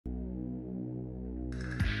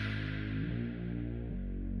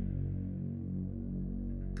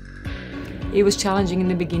It was challenging in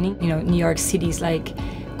the beginning. You know, New York City is like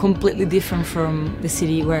completely different from the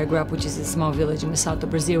city where I grew up, which is a small village in the south of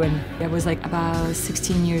Brazil. And I was like about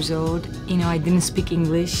 16 years old. You know, I didn't speak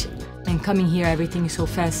English. And coming here, everything is so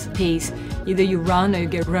fast-paced. Either you run or you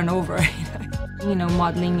get run over. You know,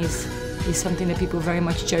 modeling is something that people very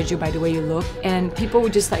much judge you by the way you look. And people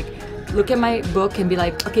would just like look at my book and be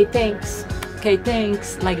like, okay, thanks,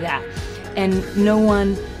 like that. And no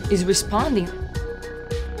one is responding.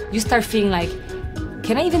 You start feeling like,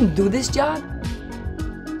 can I even do this job?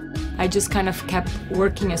 I just kind of kept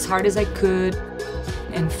working as hard as I could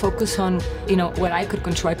and focus on, you know, what I could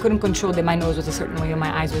control. I couldn't control that my nose was a certain way or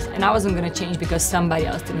my eyes was, and I wasn't gonna change because somebody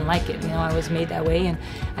else didn't like it. You know, I was made that way, and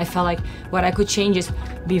I felt like what I could change is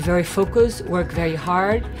be very focused, work very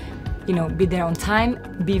hard, you know, be there on time,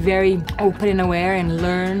 be very open and aware, and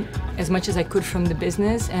learn as much as I could from the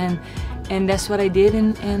business, and that's what I did,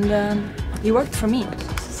 and it worked for me.